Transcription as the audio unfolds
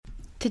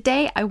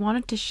Today, I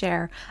wanted to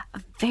share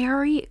a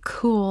very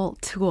cool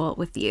tool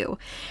with you.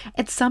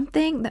 It's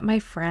something that my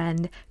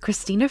friend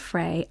Christina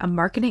Frei, a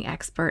marketing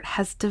expert,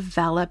 has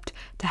developed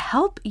to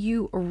help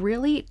you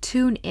really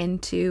tune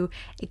into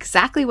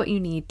exactly what you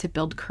need to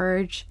build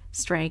courage,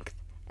 strength,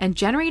 and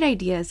generate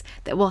ideas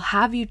that will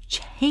have you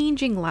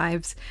changing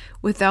lives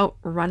without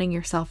running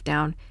yourself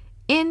down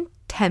in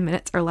 10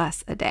 minutes or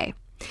less a day.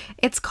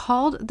 It's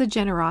called the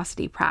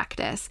Generosity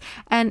Practice.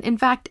 And in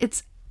fact,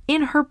 it's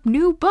in her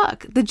new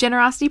book, The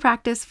Generosity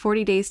Practice,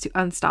 40 Days to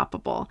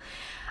Unstoppable.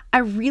 I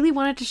really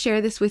wanted to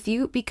share this with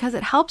you because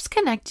it helps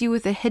connect you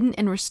with a hidden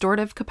and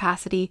restorative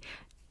capacity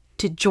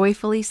to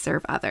joyfully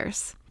serve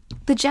others.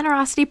 The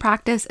Generosity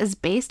Practice is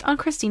based on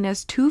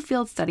Christina's 2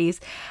 field studies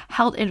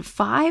held in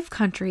 5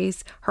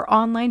 countries, her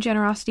online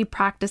Generosity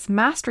Practice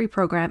Mastery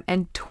Program,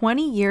 and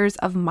 20 years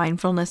of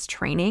mindfulness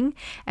training,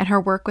 and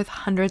her work with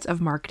hundreds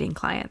of marketing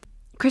clients.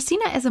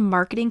 Christina is a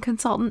marketing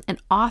consultant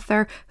and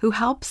author who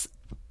helps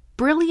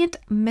brilliant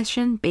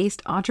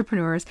mission-based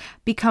entrepreneurs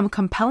become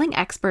compelling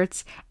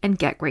experts and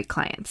get great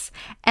clients.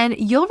 And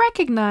you'll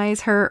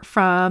recognize her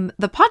from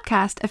the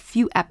podcast a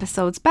few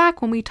episodes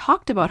back when we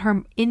talked about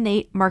her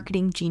innate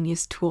marketing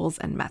genius tools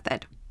and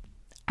method.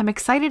 I'm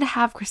excited to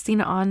have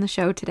Christina on the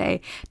show today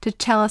to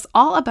tell us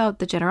all about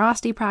the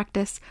Generosity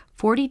Practice,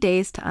 40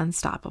 Days to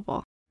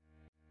Unstoppable.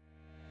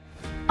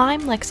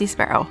 I'm Lexi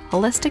Sparrow,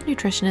 holistic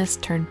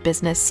nutritionist turned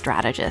business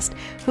strategist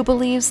who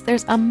believes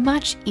there's a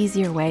much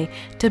easier way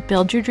to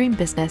build your dream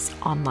business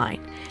online.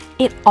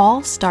 It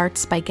all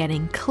starts by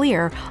getting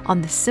clear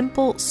on the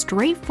simple,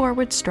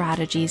 straightforward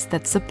strategies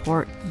that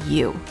support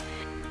you.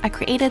 I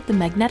created the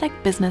Magnetic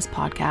Business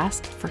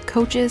Podcast for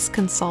coaches,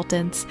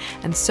 consultants,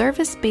 and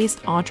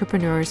service-based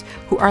entrepreneurs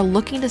who are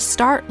looking to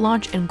start,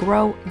 launch, and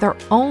grow their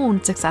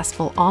own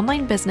successful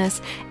online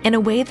business in a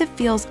way that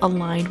feels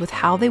aligned with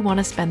how they want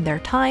to spend their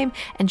time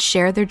and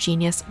share their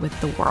genius with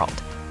the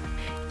world.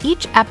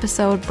 Each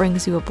episode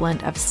brings you a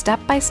blend of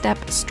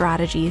step-by-step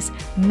strategies,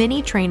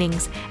 mini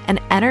trainings,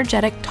 and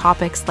energetic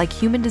topics like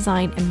human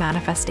design and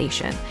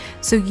manifestation,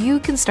 so you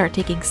can start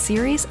taking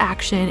serious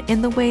action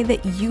in the way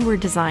that you were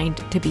designed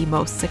to be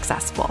most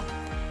successful.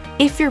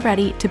 If you're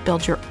ready to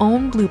build your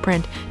own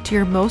blueprint to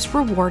your most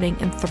rewarding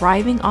and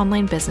thriving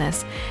online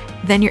business,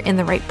 then you're in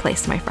the right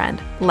place, my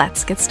friend.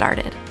 Let's get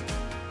started.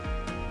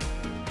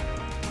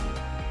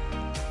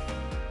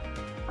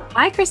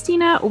 Hi,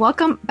 Christina.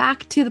 Welcome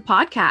back to the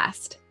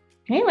podcast.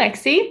 Hey,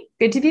 Lexi.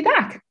 Good to be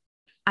back.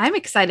 I'm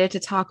excited to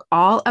talk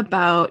all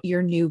about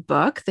your new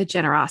book, The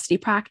Generosity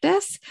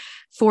Practice,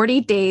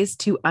 40 Days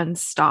to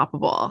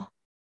Unstoppable.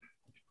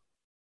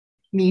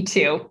 Me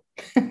too.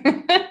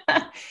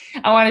 I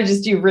want to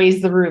just do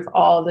raise the roof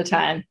all the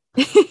time.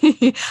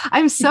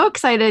 I'm so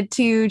excited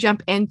to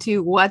jump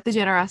into what the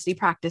Generosity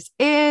Practice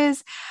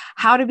is,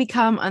 how to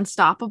become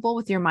unstoppable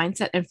with your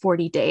mindset in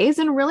 40 days,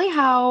 and really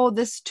how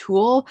this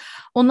tool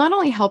will not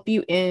only help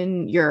you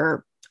in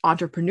your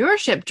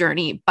entrepreneurship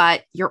journey,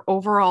 but your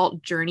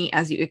overall journey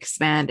as you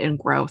expand and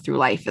grow through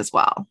life as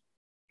well.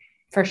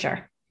 For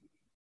sure.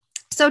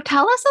 So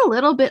tell us a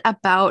little bit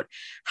about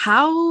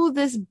how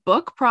this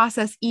book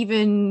process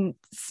even,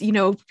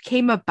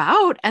 came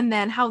about, and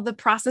then how the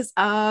process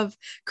of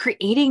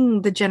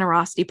creating the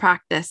Generosity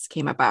Practice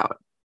came about.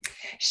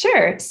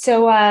 Sure.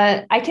 So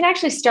I can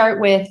actually start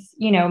with,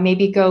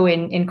 maybe go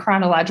in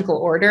chronological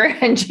order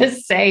and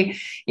just say,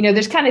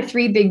 there's kind of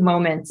 3 big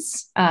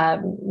moments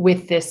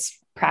with this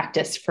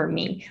practice for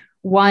me.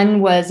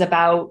 One was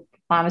about,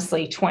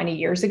 honestly, 20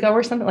 years ago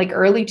or something, like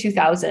early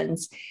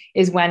 2000s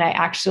is when I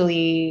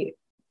actually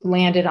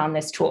landed on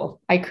this tool.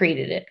 I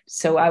created it.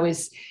 So I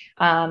was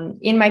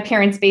in my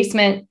parents'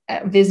 basement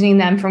visiting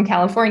them from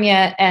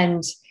California,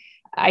 and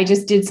I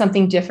just did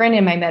something different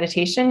in my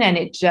meditation, and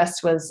it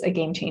just was a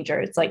game changer.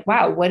 It's like,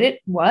 wow,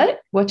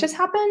 what just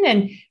happened?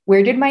 And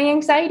where did my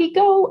anxiety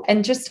go?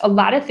 And just a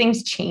lot of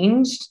things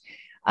changed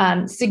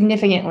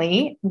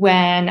significantly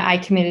when I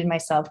committed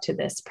myself to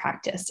this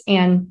practice.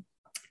 And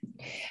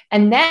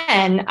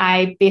then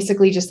I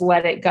basically just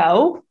let it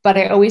go, but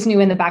I always knew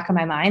in the back of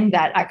my mind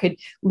that I could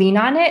lean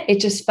on it. It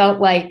just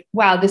felt like,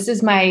 wow, this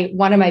is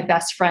one of my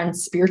best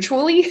friends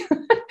spiritually,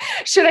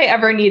 should I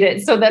ever need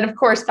it. So then, of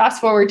course,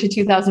 fast forward to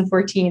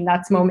 2014,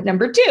 that's moment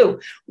number 2,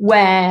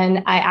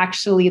 when I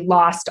actually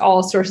lost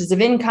all sources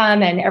of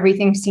income and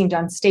everything seemed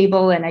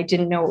unstable and I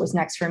didn't know what was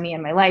next for me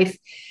in my life.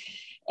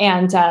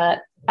 And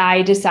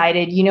I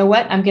decided, you know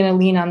what, I'm going to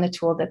lean on the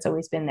tool that's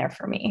always been there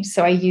for me.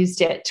 So I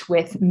used it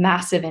with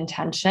massive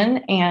intention,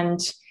 and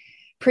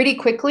pretty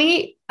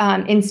quickly,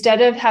 instead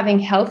of having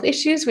health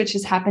issues, which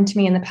has happened to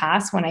me in the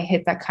past when I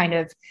hit that kind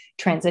of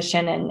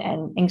transition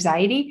and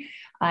anxiety,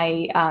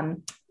 I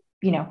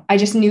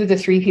just knew the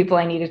 3 people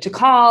I needed to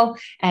call,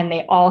 and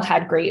they all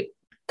had great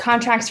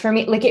contracts for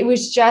me. Like, it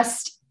was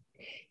just,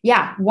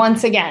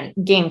 once again,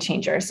 game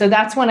changer. So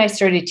that's when I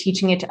started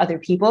teaching it to other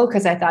people,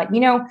 because I thought,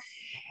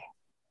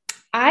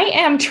 I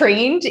am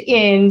trained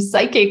in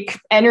psychic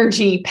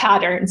energy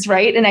patterns,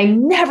 right? And I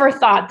never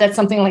thought that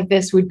something like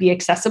this would be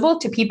accessible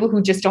to people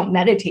who just don't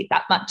meditate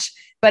that much.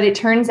 But it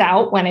turns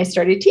out when I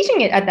started teaching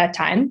it at that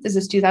time, this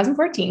is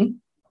 2014,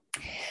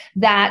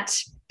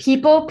 that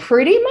people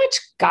pretty much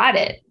got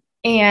it.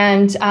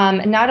 And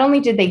not only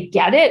did they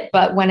get it,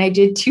 but when I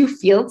did 2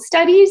 field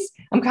studies,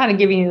 I'm kind of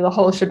giving you the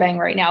whole shebang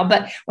right now,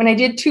 but when I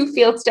did 2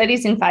 field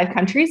studies in 5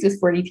 countries with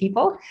 40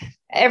 people,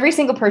 every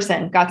single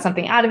person got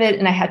something out of it.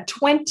 And I had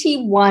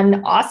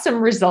 21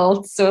 awesome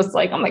results. So it's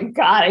like, oh my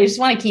God, I just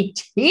want to keep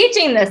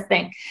teaching this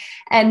thing.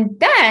 And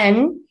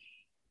then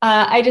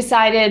I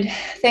decided,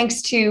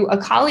 thanks to a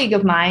colleague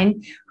of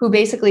mine who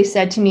basically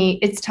said to me,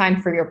 it's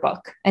time for your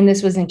book. And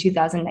this was in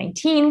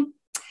 2019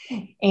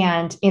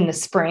 and in the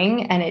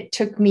spring. And it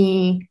took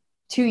me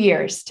 2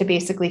 years to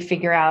basically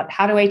figure out,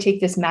 how do I take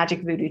this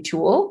magic voodoo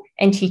tool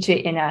and teach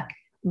it in a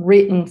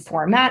written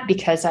format?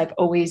 Because I've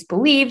always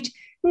believed,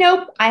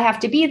 nope, I have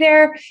to be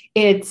there.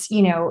 It's,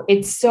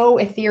 it's so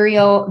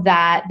ethereal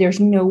that there's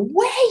no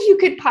way you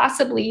could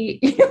possibly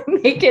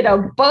make it a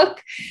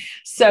book.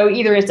 So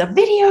either it's a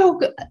video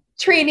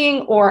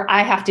training or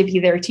I have to be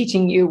there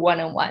teaching you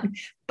one-on-one.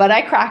 But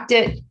I cracked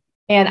it.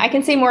 And I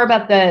can say more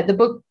about the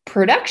book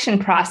production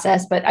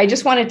process, but I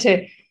just wanted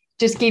to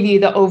just give you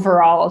the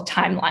overall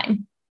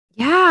timeline.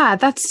 Yeah,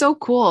 that's so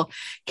cool.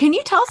 Can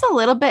you tell us a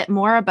little bit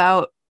more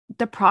about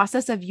the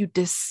process of you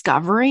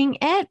discovering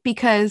it?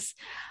 Because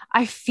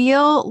I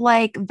feel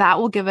like that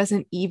will give us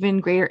an even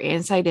greater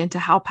insight into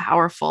how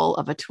powerful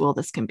of a tool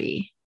this can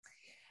be.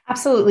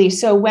 Absolutely.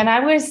 So when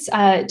I was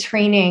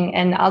training,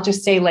 and I'll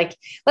just say, like,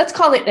 let's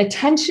call it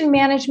attention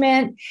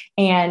management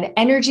and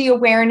energy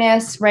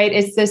awareness, right?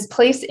 It's this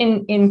place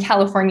in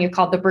California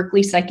called the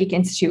Berkeley Psychic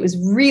Institute. It was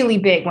really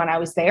big when I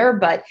was there,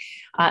 but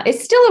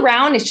it's still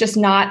around. It's just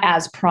not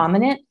as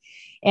prominent.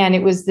 And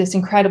it was this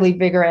incredibly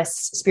vigorous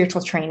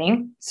spiritual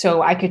training.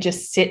 So I could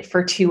just sit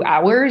for 2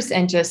 hours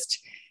and just,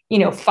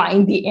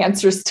 find the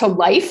answers to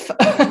life.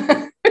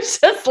 It's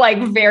just like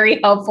very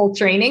helpful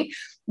training.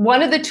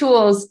 One of the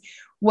tools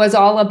was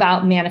all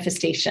about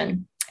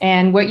manifestation.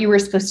 And what you were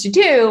supposed to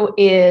do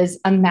is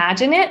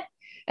imagine it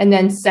and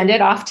then send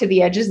it off to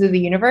the edges of the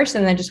universe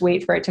and then just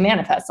wait for it to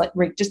manifest. Like,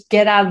 just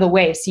get out of the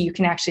way so you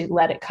can actually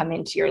let it come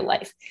into your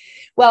life.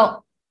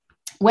 Well,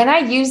 when I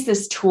used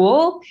this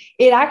tool,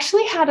 it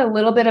actually had a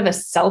little bit of a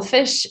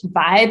selfish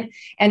vibe.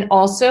 And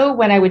also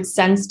when I would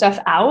send stuff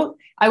out,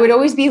 I would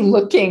always be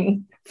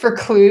looking for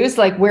clues,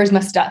 like, where's my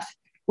stuff?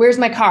 Where's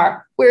my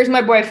car? Where's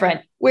my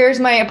boyfriend?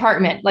 Where's my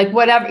apartment? Like,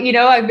 whatever,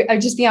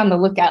 I'd just be on the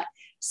lookout.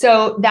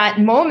 So that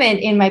moment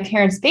in my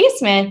parents'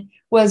 basement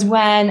was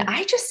when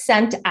I just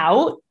sent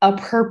out a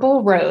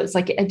purple rose.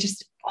 Like, I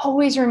just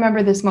always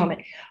remember this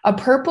moment, a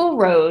purple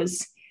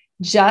rose,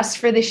 just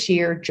for the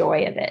sheer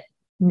joy of it.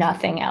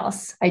 Nothing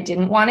else. I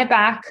didn't want it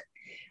back.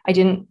 I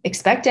didn't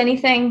expect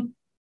anything.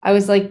 I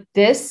was like,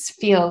 this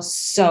feels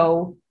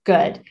so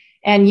good.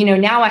 And,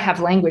 now I have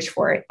language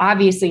for it.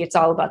 Obviously, it's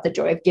all about the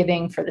joy of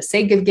giving for the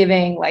sake of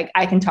giving. Like,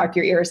 I can talk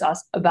your ears off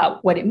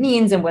about what it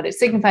means and what it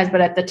signifies.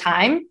 But at the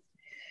time,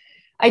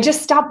 I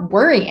just stopped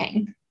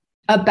worrying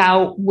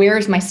about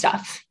where's my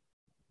stuff.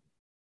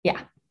 Yeah.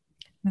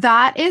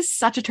 That is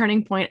such a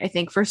turning point, I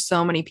think, for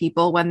so many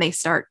people when they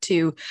start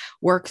to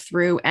work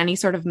through any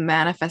sort of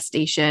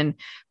manifestation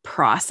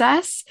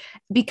process,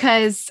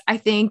 because I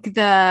think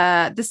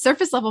the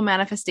surface level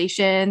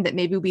manifestation that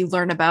maybe we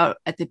learn about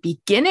at the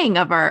beginning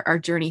of our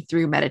journey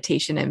through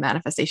meditation and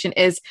manifestation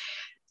is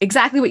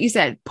exactly what you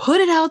said.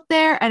 Put it out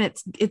there and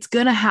it's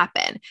going to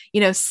happen.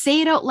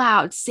 Say it out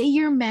loud, say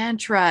your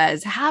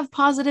mantras, have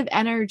positive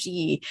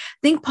energy,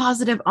 think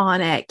positive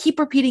on it, keep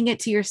repeating it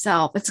to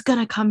yourself. It's going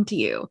to come to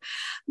you.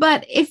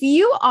 But if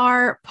you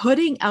are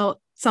putting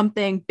out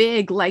something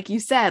big, like you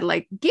said,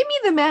 like, give me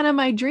the man of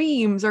my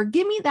dreams, or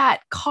give me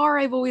that car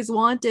I've always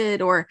wanted,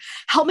 or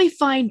help me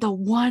find the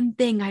one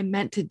thing I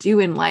meant to do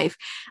in life.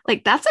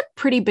 Like, that's a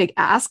pretty big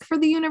ask for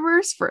the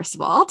universe, first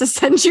of all, to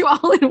send you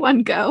all in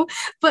one go.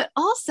 But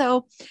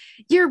also,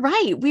 you're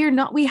right.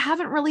 We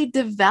haven't really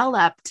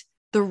developed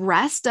the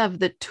rest of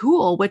the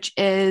tool, which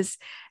is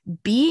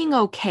being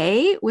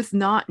okay with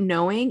not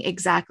knowing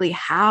exactly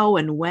how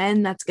and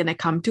when that's going to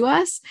come to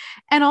us.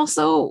 And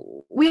also,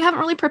 we haven't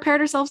really prepared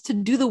ourselves to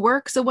do the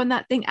work. So when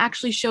that thing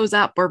actually shows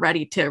up, we're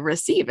ready to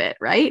receive it,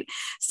 right?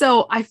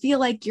 So I feel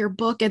like your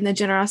book and the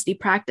generosity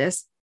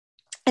practice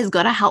is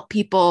going to help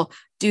people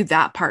do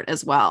that part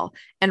as well,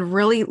 and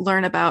really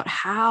learn about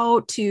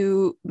how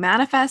to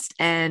manifest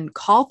and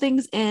call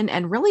things in,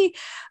 and really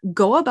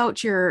go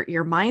about your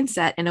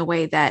mindset in a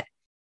way that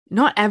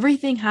not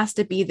everything has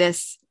to be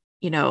this,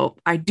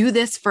 I do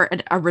this for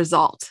a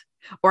result,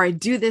 or I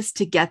do this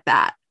to get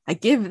that. I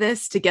give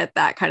this to get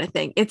that kind of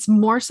thing. It's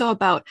more so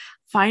about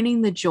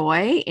finding the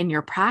joy in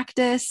your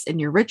practice, in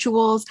your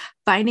rituals,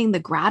 finding the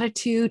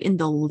gratitude in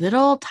the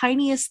little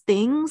tiniest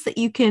things that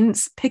you can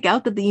pick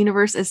out that the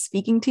universe is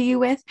speaking to you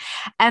with.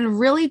 And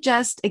really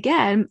just,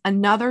 again,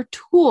 another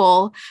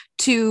tool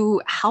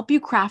to help you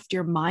craft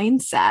your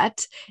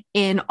mindset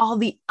in all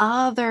the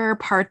other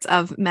parts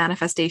of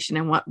manifestation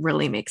and what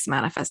really makes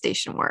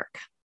manifestation work.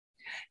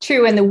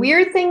 True. And the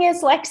weird thing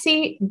is,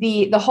 Lexi,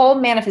 the whole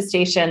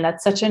manifestation,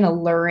 that's such an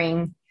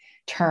alluring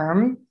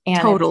term, and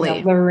totally. It's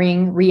an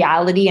alluring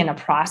reality and a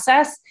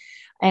process.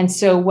 And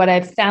so what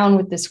I've found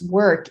with this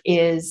work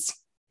is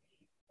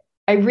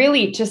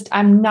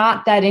I'm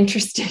not that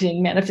interested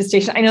in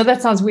manifestation. I know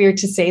that sounds weird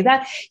to say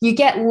that. You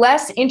get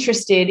less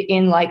interested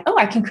in like, oh,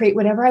 I can create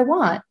whatever I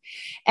want,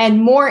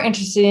 and more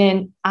interested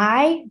in,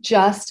 I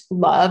just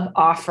love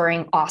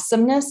offering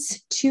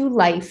awesomeness to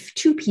life,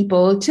 to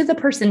people, to the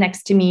person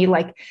next to me.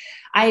 Like,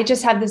 I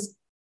just have this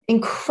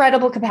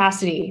incredible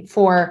capacity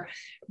for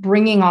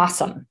bringing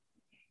awesome.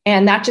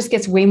 And that just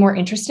gets way more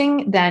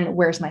interesting than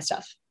where's my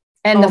stuff.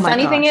 And the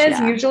funny thing is,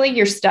 usually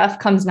your stuff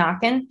comes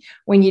knocking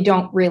when you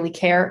don't really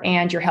care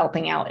and you're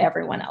helping out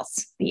everyone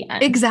else. The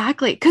end.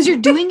 Exactly. Because you're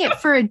doing it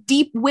for a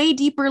way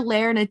deeper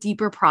layer and a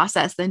deeper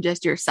process than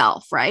just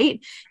yourself,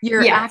 right?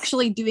 You're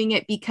actually doing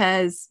it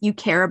because you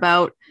care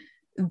about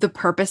the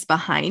purpose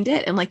behind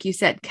it. And like you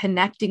said,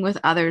 connecting with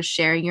others,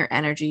 sharing your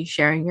energy,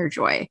 sharing your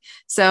joy.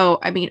 So,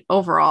 I mean,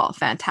 overall,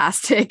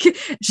 fantastic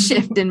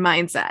shift in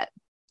mindset.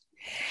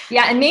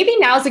 Yeah. And maybe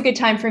now's a good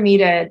time for me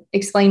to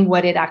explain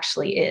what it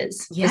actually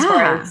is. Yeah. As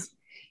far as,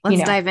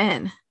 let's dive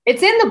in.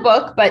 It's in the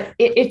book, but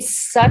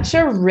it's such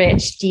a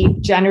rich,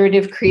 deep,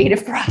 generative,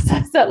 creative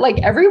process that like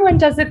everyone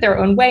does it their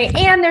own way.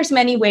 And there's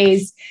many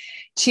ways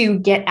to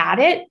get at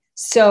it.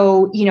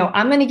 So,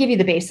 I'm going to give you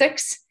the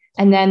basics,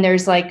 and then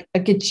there's like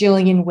a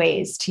gajillion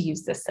ways to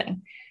use this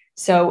thing.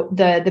 So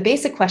the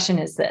basic question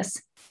is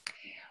this: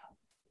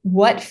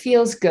 what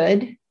feels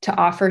good to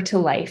offer to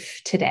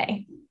life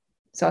today?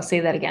 So I'll say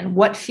that again.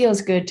 What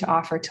feels good to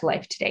offer to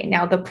life today?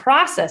 Now, the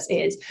process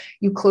is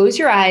you close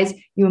your eyes,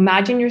 you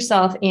imagine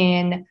yourself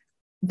in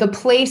the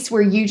place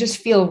where you just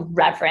feel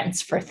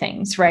reverence for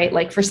things, right?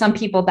 Like for some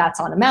people,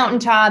 that's on a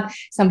mountaintop.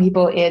 Some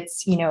people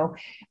it's,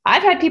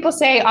 I've had people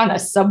say on a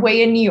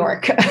subway in New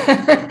York,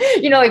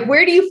 like,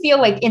 where do you feel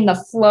like in the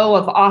flow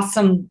of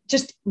awesome,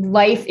 just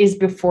life is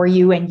before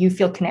you and you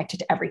feel connected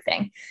to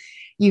everything?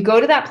 You go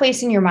to that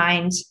place in your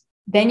mind.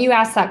 Then you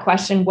ask that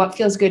question, what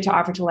feels good to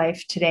offer to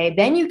life today?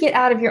 Then you get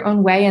out of your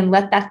own way and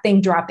let that thing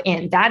drop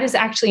in. That is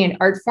actually an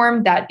art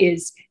form that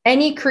is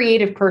any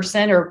creative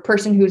person or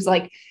person who's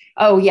like,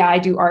 oh yeah, I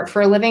do art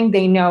for a living.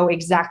 They know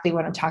exactly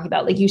what I'm talking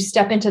about. Like, you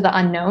step into the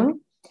unknown,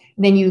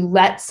 then you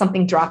let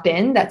something drop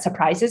in that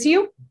surprises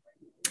you.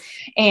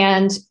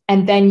 And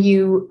then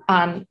you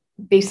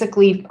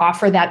basically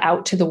offer that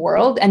out to the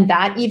world. And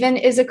that even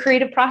is a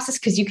creative process,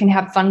 because you can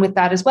have fun with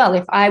that as well.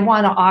 If I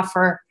want to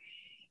offer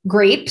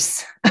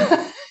grapes,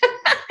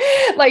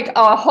 like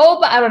a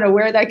whole, I don't know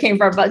where that came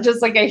from, but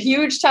just like a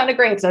huge ton of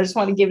grapes. I just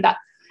want to give that.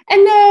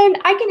 And then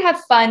I can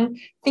have fun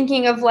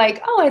thinking of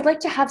like, oh, I'd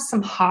like to have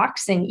some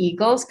hawks and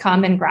eagles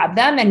come and grab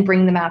them and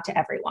bring them out to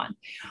everyone.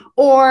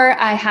 Or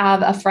I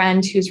have a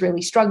friend who's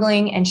really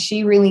struggling and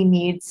she really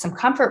needs some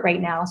comfort right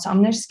now. So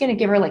I'm just going to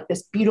give her like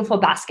this beautiful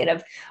basket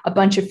of a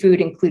bunch of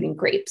food, including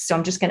grapes. So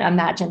I'm just going to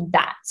imagine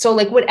that. So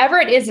like whatever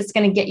it is, it's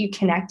going to get you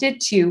connected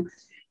to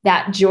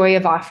that joy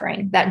of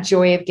offering, that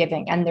joy of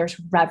giving. And there's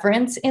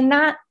reverence in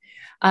that.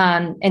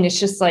 And it's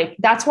just like,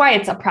 that's why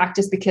it's a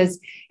practice, because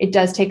it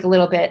does take a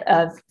little bit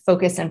of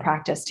focus and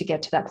practice to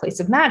get to that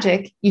place of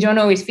magic. You don't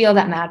always feel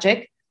that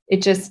magic.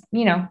 It just,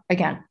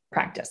 again,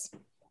 practice.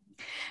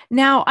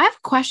 Now I have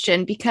a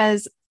question,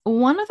 because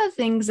one of the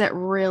things that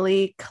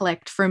really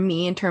clicked for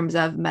me in terms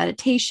of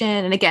meditation,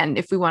 and again,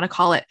 if we want to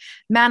call it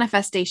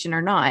manifestation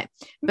or not,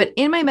 but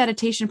in my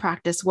meditation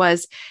practice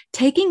was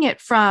taking it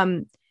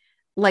from,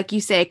 like you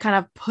say, kind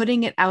of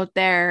putting it out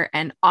there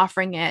and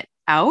offering it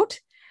out,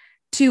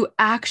 to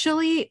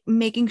actually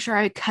making sure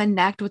I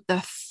connect with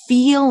the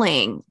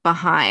feeling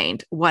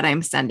behind what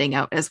I'm sending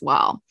out as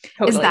well.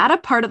 Totally. Is that a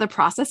part of the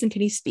process? And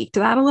can you speak to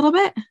that a little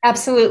bit?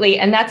 Absolutely.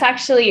 And that's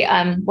actually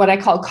what I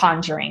call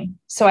conjuring.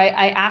 So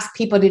I ask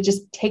people to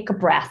just take a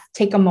breath,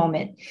 take a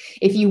moment.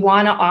 If you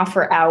want to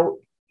offer out,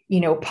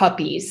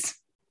 puppies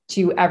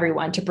to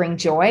everyone to bring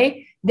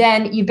joy,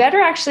 then you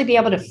better actually be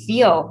able to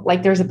feel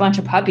like there's a bunch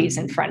of puppies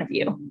in front of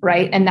you,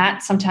 right? And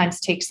that sometimes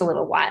takes a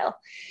little while.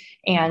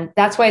 And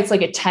that's why it's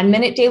like a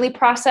 10-minute daily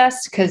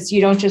process, because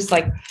you don't just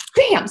like,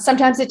 bam.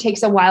 Sometimes it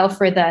takes a while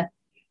for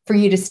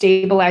you to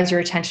stabilize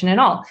your attention and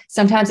all.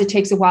 Sometimes it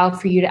takes a while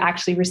for you to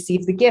actually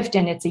receive the gift.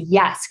 And it's a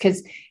yes,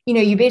 because,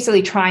 you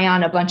basically try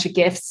on a bunch of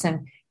gifts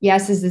and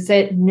yes, is this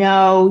it?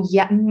 No.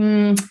 Yeah.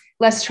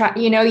 Let's try,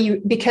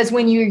 because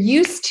when you're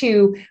used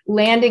to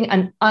landing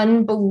an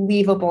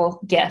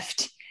unbelievable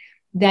gift,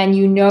 then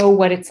you know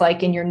what it's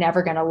like and you're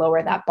never going to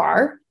lower that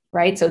bar.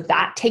 right? So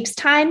that takes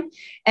time.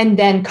 And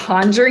then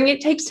conjuring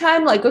it takes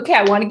time. Like, okay,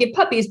 I want to get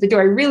puppies, but do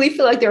I really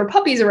feel like there are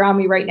puppies around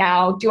me right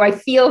now? Do I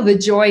feel the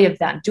joy of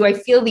them? Do I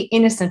feel the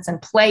innocence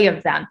and play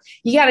of them?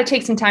 You got to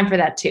take some time for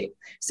that too.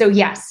 So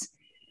yes,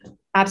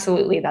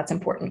 absolutely. That's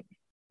important.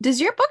 Does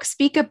your book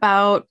speak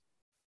about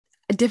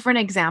different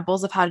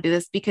examples of how to do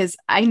this? Because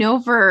I know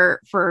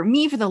for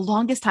me, for the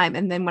longest time,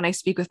 and then when I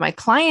speak with my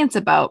clients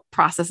about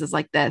processes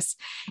like this,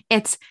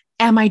 it's,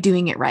 am I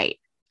doing it right?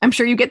 I'm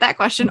sure you get that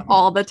question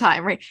all the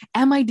time, right?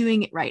 Am I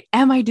doing it right?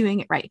 Am I doing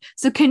it right?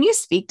 So can you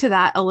speak to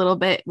that a little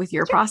bit with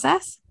your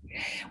process?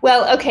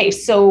 Well, okay.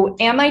 So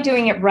am I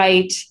doing it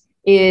right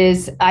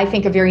is, I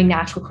think, a very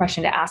natural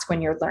question to ask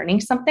when you're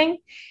learning something.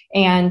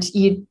 And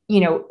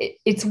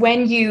it's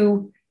when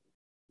you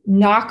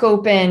knock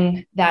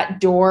open that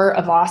door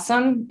of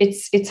awesome.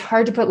 It's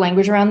hard to put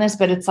language around this,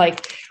 but it's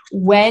like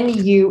when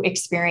you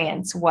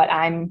experience what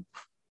I'm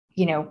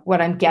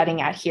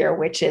getting at here,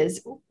 which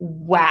is,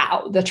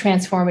 wow, the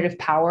transformative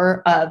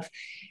power of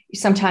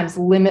sometimes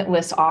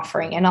limitless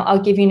offering. And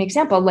I'll give you an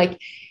example.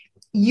 Like,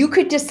 you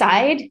could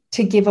decide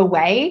to give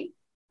away.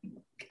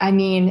 I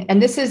mean,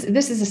 and this is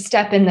a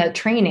step in the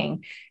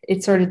training.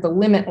 It's sort of the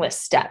limitless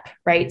step,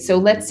 right? So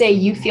let's say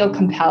you feel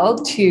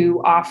compelled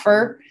to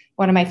offer.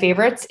 One of my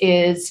favorites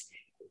is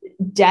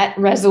debt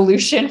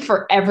resolution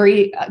for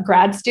every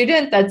grad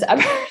student that's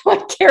ever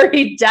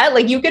carried debt.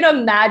 Like, you can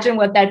imagine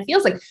what that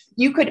feels like.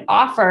 You could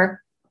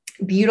offer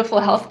beautiful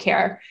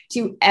healthcare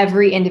to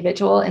every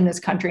individual in this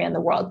country and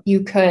the world.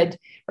 You could,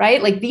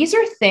 right? Like, these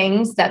are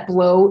things that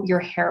blow your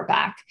hair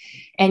back,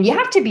 and you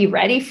have to be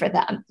ready for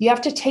them. You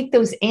have to take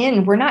those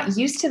in. We're not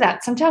used to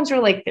that. Sometimes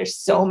we're like, there's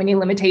so many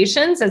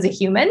limitations as a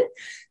human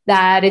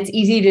that it's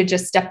easy to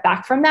just step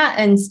back from that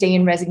and stay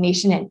in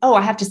resignation and, oh,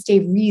 I have to stay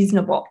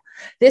reasonable.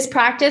 This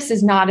practice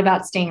is not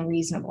about staying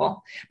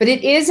reasonable, but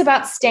it is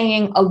about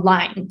staying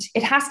aligned.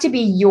 It has to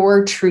be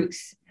your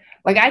truth.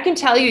 Like, I can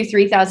tell you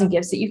 3,000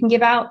 gifts that you can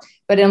give out,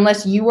 but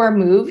unless you are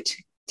moved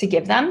to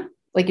give them,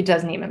 like, it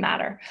doesn't even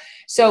matter.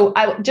 So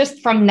I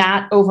just, from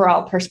that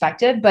overall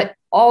perspective, but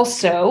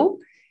also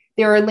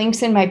there are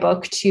links in my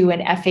book to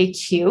an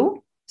FAQ.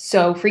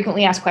 So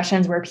frequently asked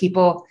questions, where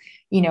people,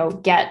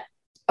 get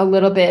a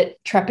little bit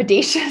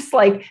trepidatious,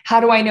 like, how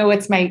do I know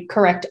it's my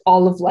correct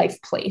all of life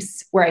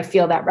place where I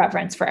feel that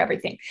reverence for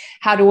everything?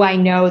 How do I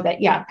know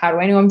that? Yeah. How do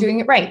I know I'm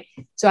doing it right?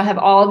 So I have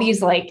all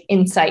these like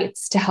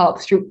insights to help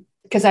through,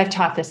 because I've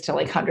taught this to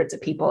like hundreds of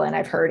people and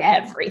I've heard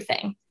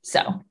everything.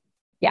 So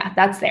yeah,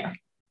 that's there.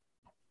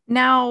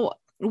 Now,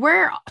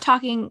 we're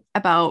talking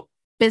about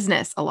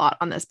business a lot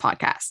on this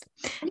podcast.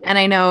 And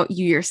I know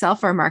you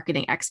yourself are a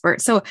marketing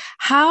expert. So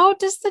how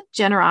does the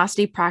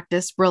generosity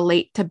practice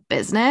relate to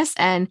business,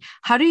 and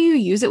how do you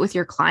use it with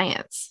your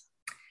clients?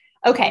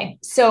 Okay.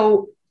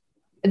 So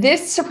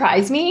this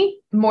surprised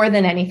me more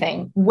than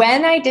anything.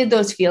 When I did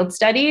those field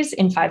studies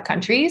in 5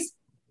 countries,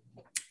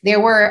 there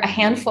were a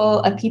handful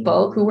of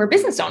people who were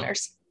business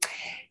owners.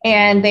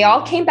 And they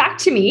all came back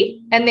to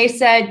me and they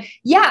said,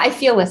 yeah, I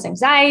feel less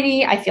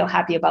anxiety. I feel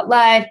happy about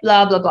life,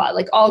 blah, blah, blah,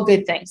 like all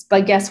good things.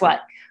 But guess what?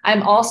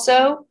 I'm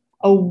also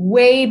a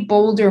way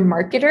bolder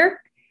marketer.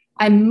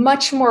 I'm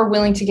much more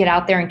willing to get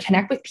out there and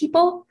connect with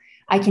people.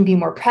 I can be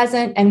more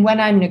present. And when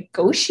I'm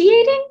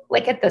negotiating,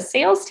 like at the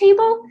sales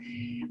table,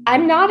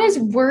 I'm not as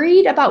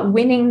worried about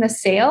winning the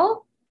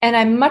sale. And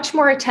I'm much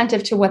more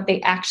attentive to what they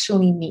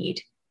actually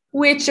need,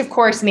 which of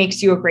course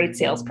makes you a great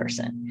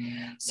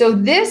salesperson. So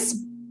this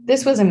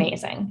was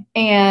amazing.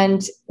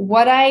 And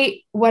what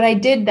I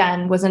did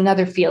then was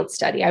another field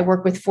study. I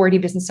work with 40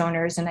 business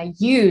owners, and I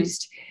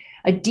used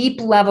a deep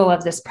level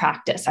of this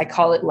practice. I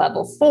call it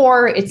level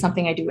 4. It's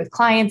something I do with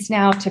clients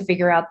now to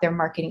figure out their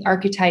marketing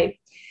archetype.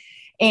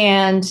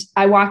 And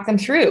I walk them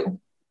through,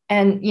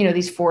 and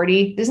these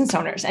 40 business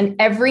owners, and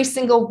every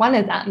single one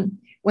of them,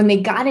 when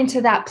they got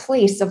into that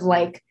place of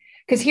like,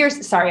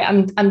 because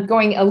I'm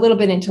going a little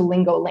bit into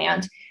lingo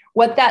land.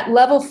 What that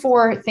level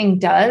 4 thing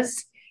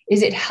does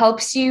is it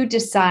helps you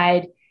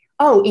decide,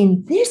 oh,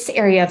 in this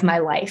area of my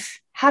life,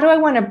 how do I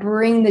want to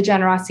bring the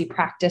generosity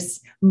practice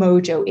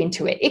mojo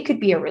into it? It could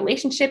be a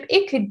relationship.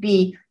 It could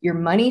be your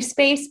money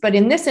space. But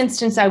in this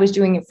instance, I was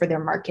doing it for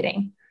their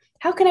marketing.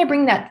 How can I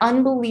bring that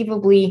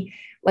unbelievably,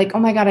 like, oh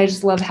my God, I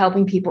just love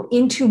helping people,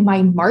 into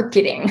my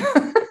marketing?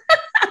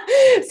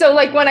 So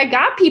like when I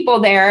got people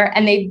there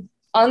and they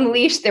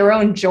unleashed their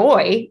own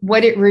joy,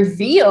 what it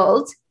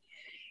revealed,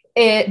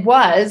 it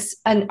was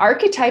an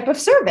archetype of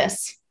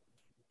service.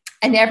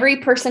 And every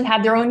person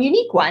had their own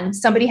unique one.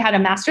 Somebody had a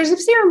Masters of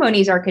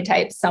Ceremonies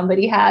archetype.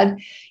 Somebody had,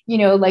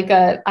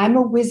 I'm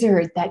a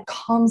wizard that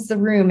calms the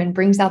room and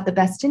brings out the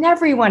best in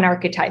everyone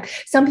archetype.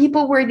 Some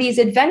people were these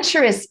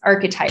adventurous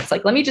archetypes.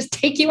 Like, let me just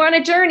take you on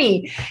a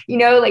journey.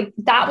 Like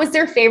that was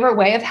their favorite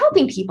way of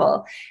helping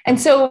people.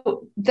 And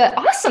so the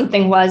awesome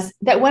thing was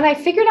that when I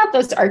figured out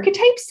those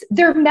archetypes,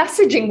 their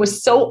messaging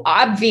was so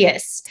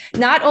obvious.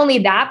 Not only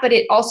that, but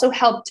it also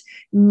helped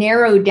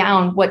narrow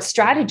down what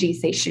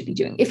strategies they should be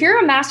doing. If you're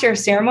a master their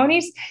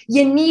ceremonies,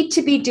 you need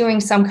to be doing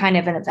some kind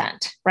of an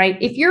event, right?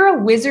 If you're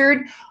a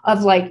wizard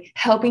of like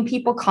helping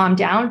people calm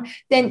down,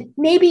 then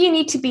maybe you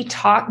need to be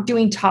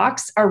doing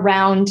talks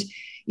around,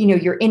 you know,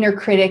 your inner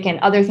critic and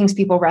other things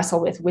people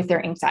wrestle with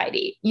their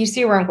anxiety. You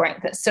see where I'm going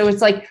with this. So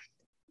it's like,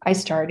 I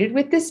started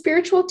with this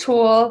spiritual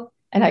tool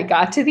and I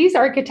got to these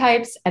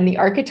archetypes, and the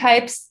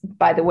archetypes,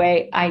 by the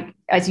way,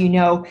 as you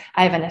know,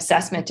 I have an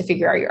assessment to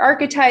figure out your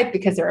archetype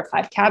because there are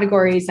 5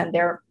 categories, and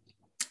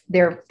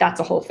that's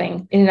a whole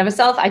thing in and of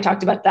itself. I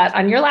talked about that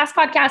on your last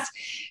podcast.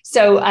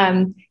 So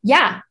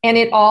yeah, and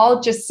it all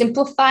just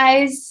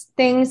simplifies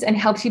things and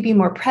helps you be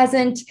more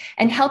present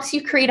and helps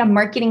you create a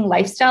marketing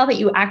lifestyle that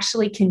you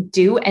actually can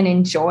do and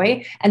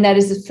enjoy, and that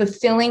is as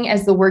fulfilling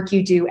as the work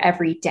you do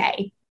every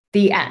day.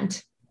 The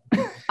end.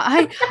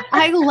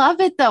 I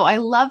love it though. I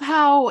love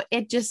how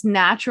it just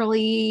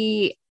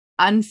naturally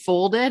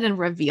unfolded and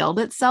revealed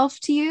itself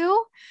to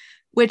you,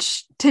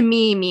 which to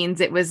me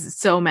means it was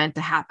so meant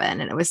to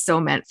happen and it was so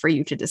meant for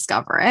you to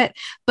discover it.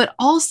 But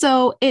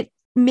also it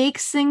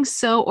makes things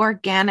so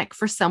organic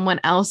for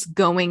someone else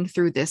going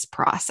through this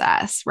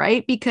process,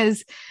 right?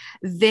 Because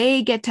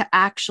they get to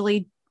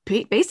actually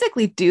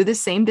basically do the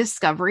same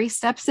discovery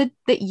steps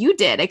that you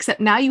did, except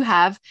now you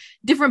have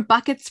different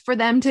buckets for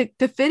them to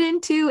fit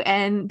into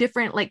and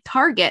different like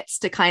targets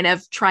to kind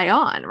of try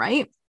on,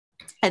 right?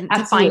 And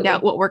Absolutely. To find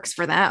out what works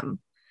for them.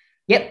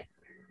 Yep.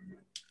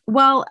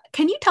 Well,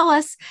 can you tell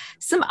us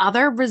some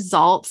other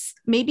results,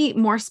 maybe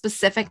more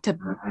specific to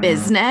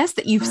business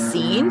that you've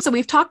seen? So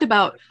we've talked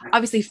about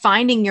obviously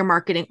finding your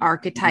marketing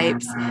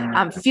archetypes,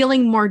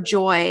 feeling more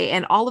joy,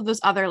 and all of those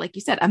other, like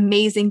you said,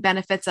 amazing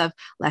benefits of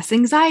less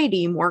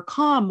anxiety, more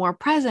calm, more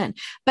present.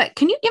 But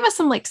can you give us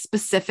some like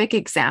specific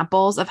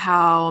examples of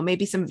how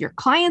maybe some of your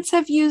clients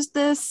have used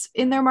this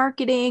in their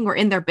marketing or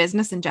in their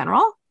business in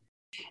general?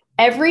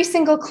 Every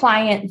single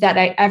client that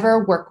I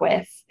ever work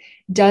with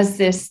does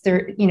this,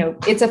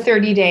 it's a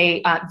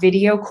 30-day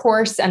video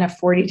course and a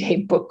 40-day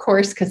book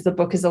course, because the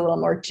book is a little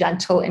more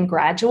gentle and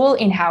gradual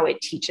in how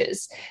it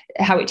teaches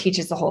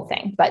the whole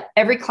thing. But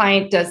every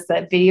client does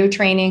the video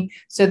training,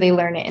 so they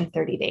learn it in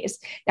 30 days.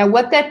 Now,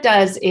 what that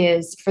does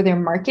is for their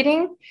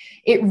marketing,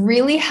 it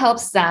really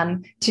helps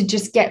them to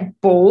just get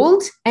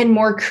bold and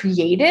more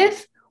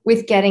creative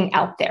with getting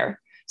out there.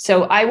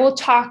 So I will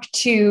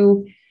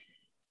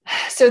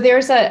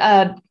there's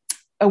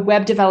a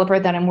web developer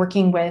that I'm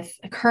working with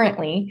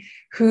currently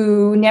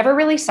who never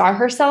really saw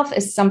herself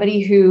as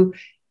somebody who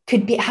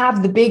could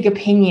have the big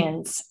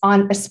opinions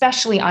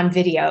especially on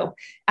video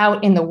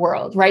out in the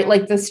world, right?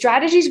 Like the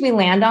strategies we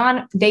land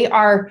on, they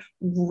are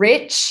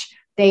rich,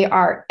 they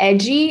are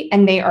edgy,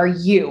 and they are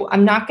you.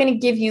 I'm not going to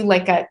give you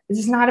this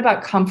is not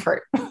about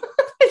comfort.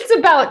 It's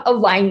about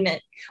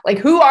alignment. Like,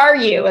 who are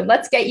you? And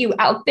let's get you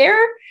out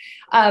there.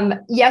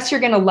 Yes, you're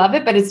going to love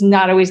it, but it's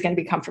not always going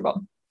to be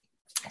comfortable.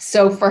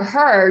 So for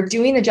her,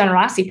 doing the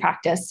generosity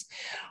practice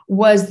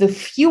was the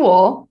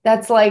fuel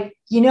that's like,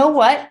 you know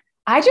what?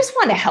 I just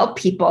want to help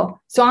people.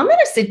 So I'm going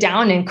to sit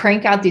down and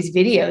crank out these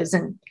videos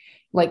and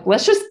like,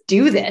 let's just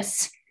do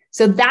this.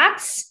 So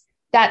that's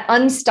that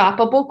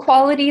unstoppable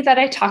quality that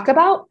I talk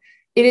about.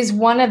 It is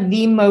one of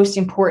the most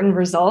important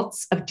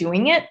results of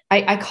doing it.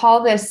 I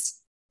call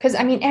this, because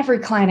I mean, every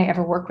client I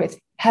ever work with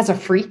has a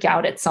freak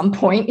out at some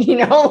point,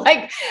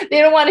 like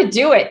they don't want to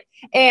do it.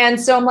 And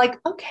so I'm like,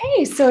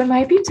 okay, so it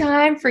might be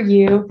time for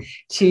you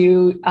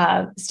to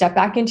step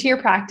back into your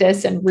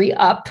practice and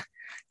re-up,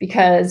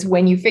 because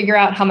when you figure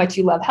out how much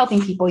you love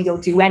helping people,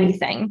 you'll do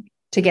anything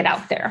to get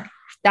out there.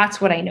 That's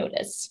what I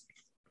notice.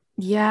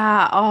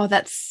 Yeah.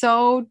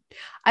 Oh,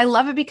 I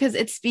love it because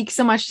it speaks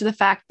so much to the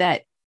fact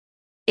that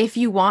if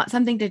you want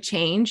something to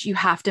change, you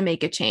have to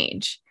make a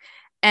change.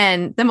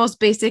 And the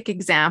most basic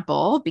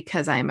example,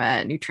 because I'm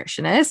a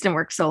nutritionist and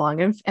work so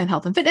long in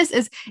health and fitness,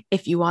 is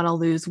if you want to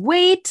lose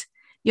weight,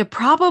 you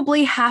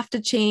probably have to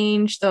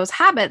change those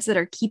habits that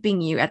are keeping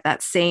you at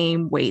that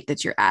same weight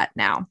that you're at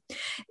now.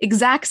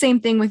 Exact same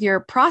thing with your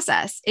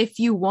process. If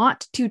you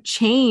want to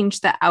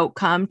change the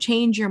outcome,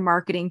 change your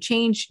marketing,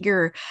 change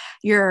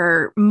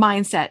your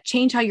mindset,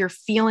 change how you're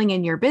feeling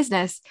in your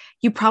business,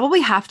 you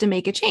probably have to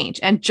make a change.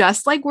 And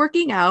just like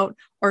working out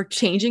or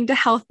changing to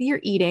healthier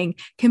eating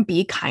can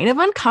be kind of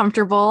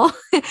uncomfortable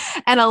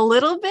and a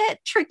little bit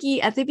tricky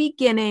at the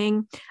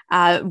beginning,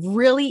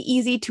 really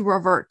easy to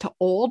revert to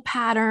old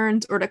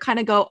patterns or to kind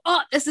of go,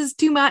 oh, this is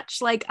too much.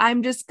 Like,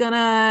 I'm just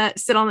gonna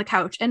sit on the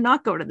couch and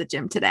not go to the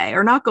gym today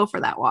or not go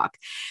for that walk.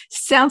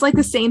 Sounds like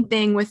the same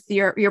thing with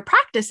your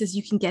practice. Is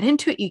you can get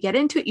into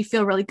it, you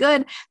feel really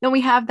good. Then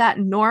we have that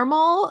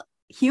normal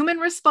human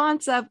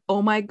response of,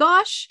 oh my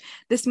gosh,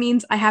 this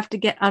means I have to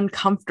get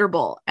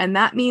uncomfortable. And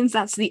that means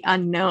that's the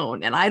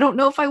unknown. And I don't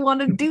know if I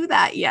want to do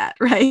that yet,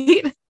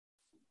 right?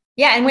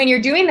 Yeah. And when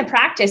you're doing the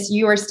practice,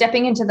 you are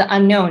stepping into the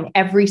unknown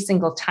every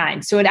single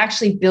time. So it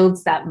actually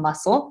builds that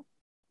muscle.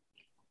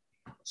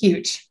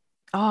 Huge.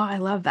 Oh, I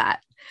love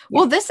that.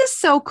 Well, this is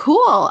so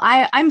cool.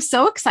 I'm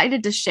so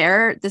excited to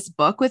share this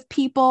book with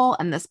people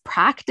and this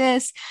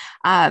practice.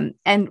 And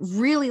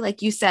really,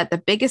 like you said, the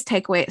biggest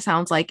takeaway, it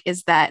sounds like,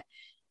 is that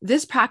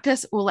this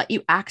practice will let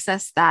you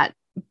access that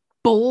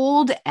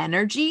bold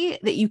energy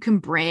that you can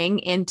bring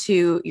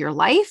into your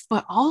life,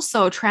 but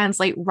also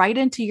translate right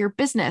into your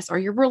business or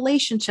your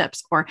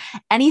relationships or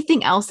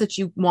anything else that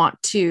you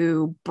want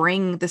to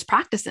bring this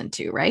practice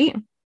into, right?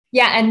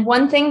 Yeah. And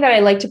one thing that I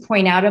like to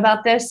point out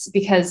about this,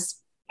 because,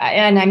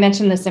 and I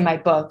mentioned this in my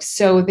book,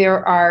 so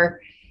there are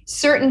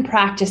certain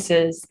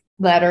practices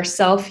that are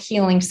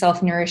self-healing,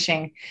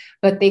 self-nourishing,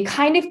 but they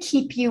kind of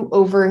keep you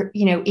over,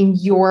 in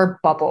your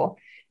bubble.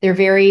 They're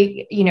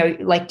very,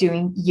 like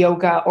doing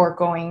yoga or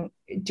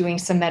doing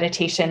some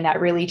meditation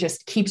that really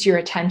just keeps your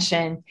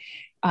attention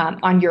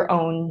on your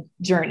own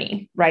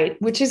journey, right?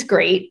 Which is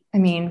great. I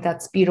mean,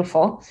 that's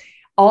beautiful.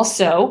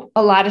 Also,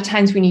 a lot of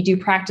times when you do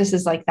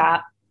practices like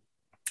that,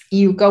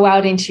 you go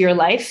out into your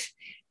life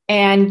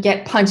and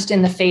get punched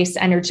in the face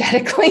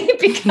energetically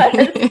because,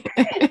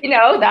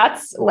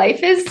 that's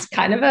life is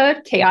kind of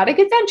a chaotic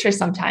adventure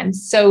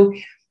sometimes. So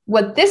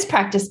what this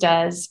practice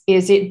does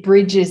is it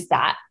bridges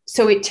that.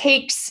 So it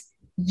takes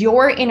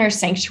your inner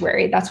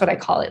sanctuary. That's what I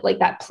call it. Like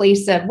that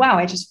place of, wow,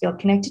 I just feel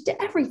connected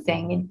to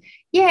everything and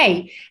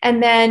yay.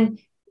 And then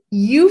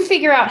you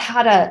figure out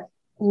how to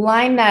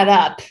line that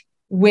up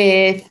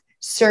with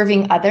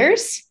serving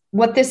others.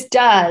 What this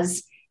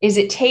does is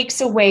it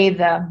takes away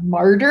the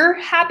martyr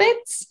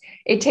habits.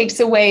 It takes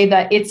away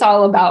the it's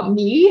all about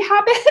me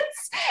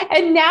habits.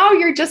 And now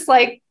you're just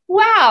like,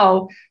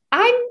 wow,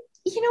 I'm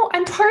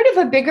part of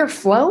a bigger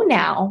flow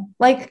now.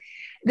 Like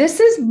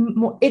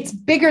it's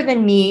bigger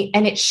than me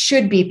and it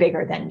should be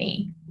bigger than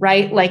me,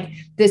 right? Like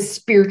this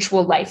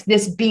spiritual life,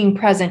 this being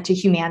present to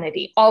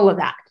humanity, all of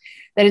that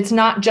it's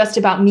not just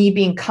about me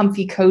being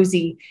comfy,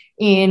 cozy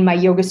in my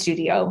yoga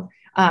studio,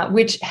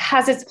 which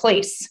has its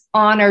place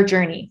on our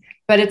journey.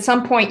 But at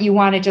some point you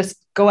want to just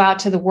go out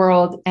to the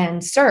world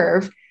and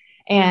serve.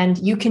 And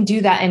you can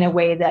do that in a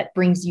way that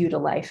brings you to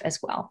life as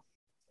well.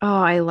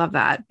 Oh, I love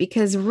that,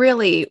 because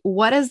really,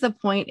 what is the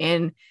point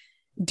in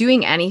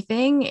doing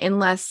anything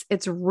unless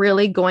it's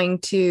really going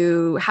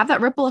to have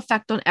that ripple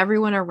effect on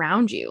everyone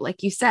around you?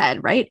 Like you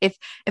said, right? If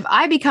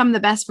I become the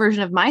best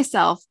version of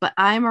myself, but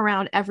I'm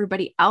around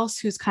everybody else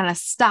who's kind of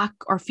stuck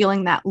or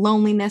feeling that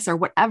loneliness or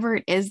whatever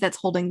it is that's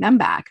holding them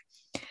back.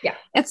 Yeah.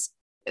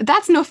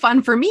 That's no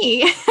fun for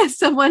me as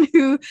someone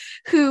who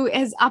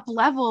has up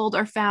leveled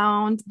or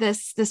found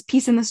this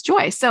peace and this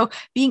joy. So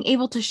being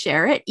able to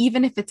share it,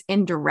 even if it's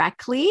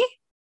indirectly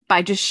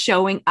by just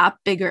showing up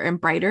bigger and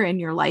brighter in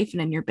your life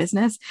and in your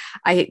business,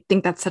 I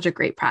think that's such a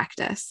great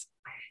practice.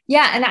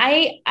 Yeah. And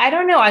I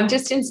don't know, I'm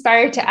just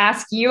inspired to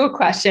ask you a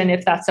question,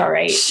 if that's all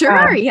right.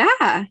 Sure.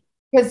 Yeah.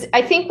 Because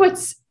I think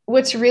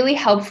what's really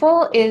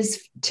helpful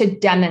is to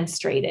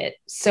demonstrate it.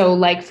 So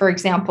like, for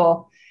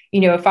example,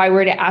 if I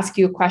were to ask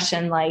you a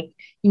question like,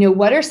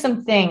 what are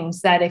some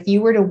things that if you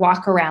were to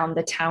walk around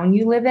the town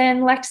you live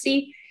in,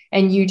 Lexi,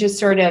 and you just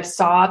sort of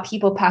saw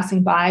people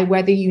passing by,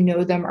 whether you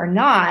know them or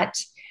not,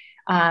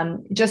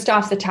 just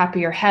off the top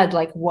of your head,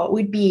 like what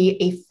would be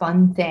a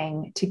fun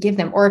thing to give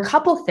them? Or a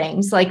couple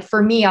things. Like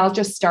for me, I'll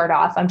just start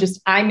off.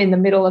 I'm in the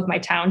middle of my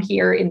town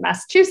here in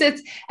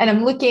Massachusetts, and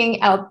I'm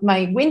looking out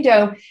my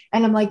window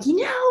and I'm like,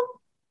 and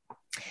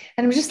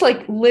I'm just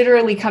like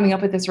literally coming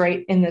up with this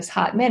right in this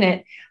hot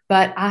minute.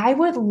 But I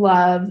would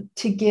love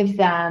to give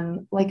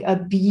them like a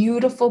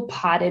beautiful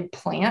potted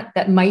plant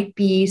that might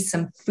be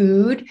some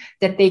food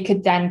that they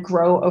could then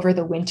grow over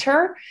the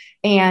winter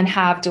and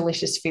have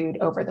delicious food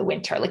over the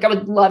winter. Like I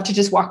would love to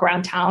just walk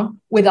around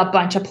town with a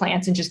bunch of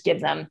plants and just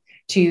give them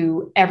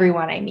to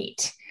everyone I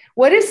meet.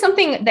 What is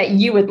something that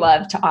you would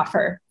love to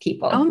offer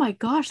people? Oh my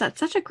gosh,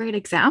 that's such a great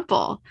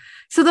example.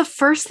 So the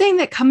first thing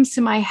that comes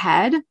to my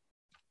head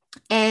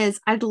is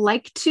I'd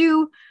like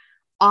to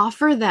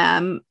offer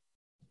them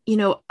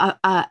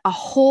a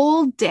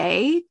whole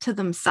day to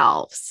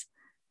themselves.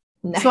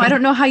 Nice. So I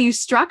don't know how you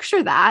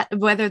structure that,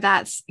 whether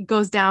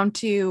goes down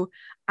to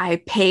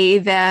I pay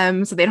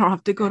them so they don't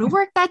have to go to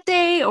work that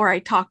day, or I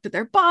talk to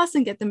their boss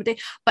and get them a day.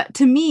 But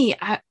to me,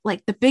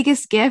 like the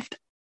biggest gift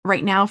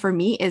right now for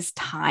me is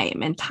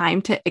time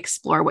to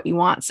explore what you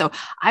want. So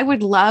I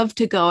would love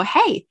to go,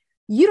 hey,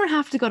 you don't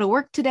have to go to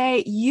work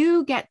today.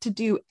 You get to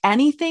do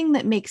anything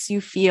that makes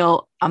you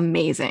feel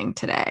amazing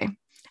today.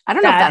 I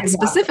don't know if that's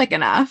specific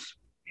enough.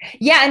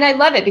 Yeah. And I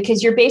love it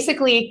because you're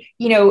basically,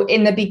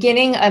 in the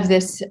beginning of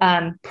this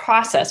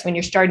process, when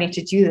you're starting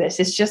to do this,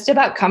 it's just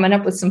about coming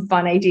up with some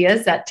fun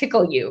ideas that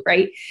tickle you,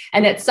 right?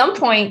 And at some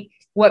point,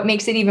 what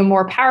makes it even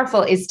more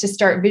powerful is to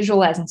start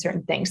visualizing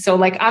certain things. So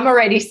like, I'm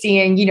already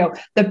seeing,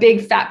 the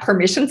big fat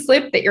permission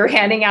slip that you're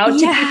handing out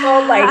to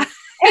people, like,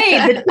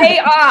 hey, the day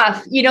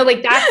off,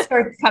 like that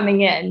starts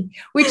coming in,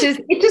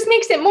 it just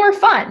makes it more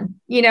fun,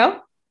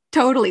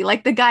 Totally.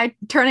 Like the guy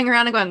turning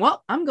around and going,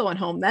 well, I'm going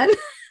home then.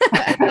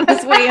 On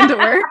his way into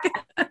work.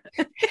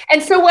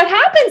 And so what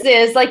happens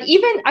is like,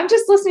 even I'm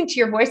just listening to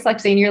your voice,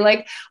 Lexi, and you're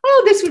like,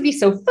 oh, this would be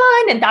so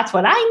fun. And that's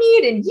what I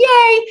need. And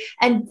yay.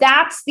 And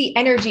that's the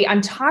energy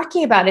I'm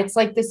talking about. It's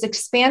like this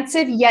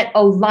expansive yet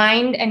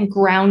aligned and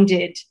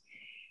grounded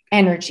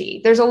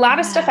energy. There's a lot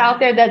of stuff out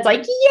there that's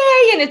like,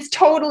 yay, and it's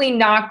totally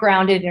not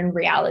grounded in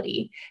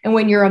reality. And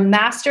when you're a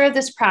master of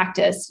this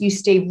practice, you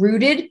stay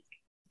rooted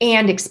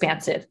and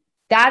expansive.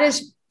 That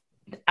is,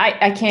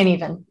 I can't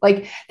even,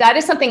 like, that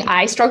is something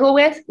I struggle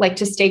with, like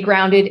to stay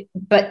grounded,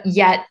 but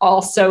yet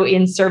also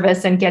in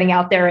service and getting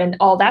out there and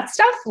all that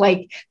stuff.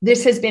 Like,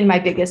 this has been my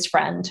biggest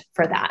friend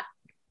for that.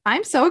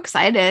 I'm so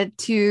excited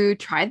to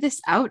try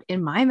this out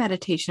in my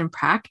meditation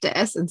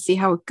practice and see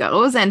how it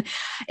goes. And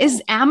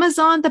is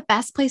Amazon the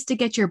best place to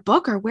get your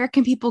book, or where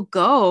can people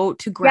go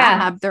to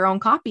grab their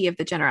own copy of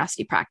the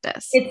Generosity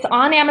Practice? It's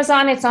on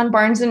Amazon. It's on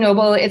Barnes and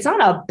Noble. It's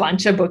on a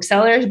bunch of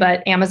booksellers,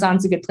 but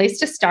Amazon's a good place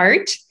to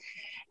start.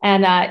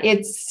 And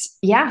it's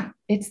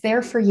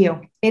there for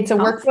you. It's a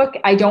workbook.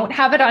 I don't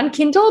have it on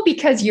Kindle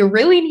because you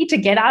really need to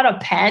get out a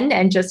pen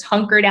and just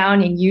hunker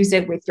down and use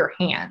it with your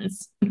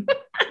hands.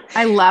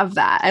 I love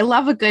that. I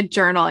love a good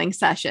journaling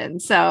session.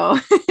 So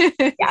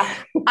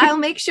I'll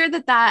make sure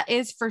that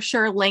is for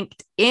sure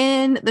linked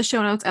in the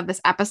show notes of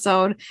this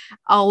episode,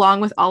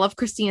 along with all of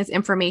Christina's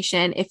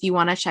information if you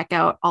want to check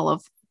out all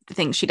of the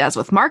things she does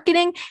with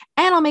marketing.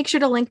 And I'll make sure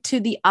to link to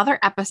the other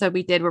episode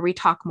we did where we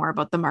talk more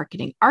about the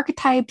marketing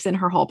archetypes and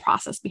her whole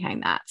process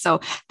behind that. So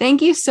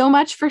thank you so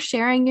much for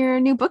sharing your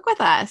new book with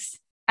us.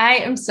 I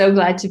am so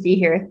glad to be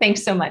here.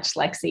 Thanks so much,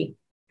 Lexi.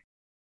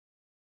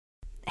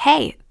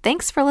 Hey,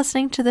 thanks for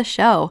listening to the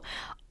show.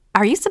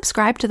 Are you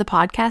subscribed to the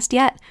podcast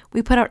yet?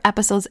 We put out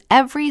episodes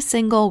every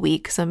single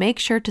week, so make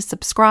sure to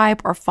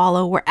subscribe or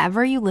follow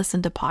wherever you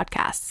listen to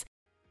podcasts.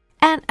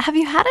 And have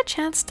you had a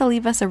chance to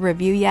leave us a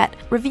review yet?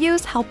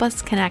 Reviews help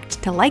us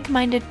connect to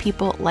like-minded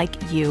people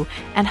like you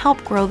and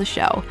help grow the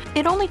show.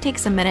 It only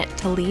takes a minute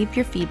to leave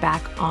your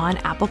feedback on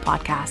Apple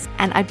Podcasts,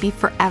 and I'd be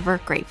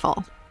forever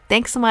grateful.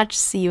 Thanks so much.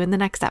 See you in the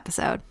next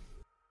episode.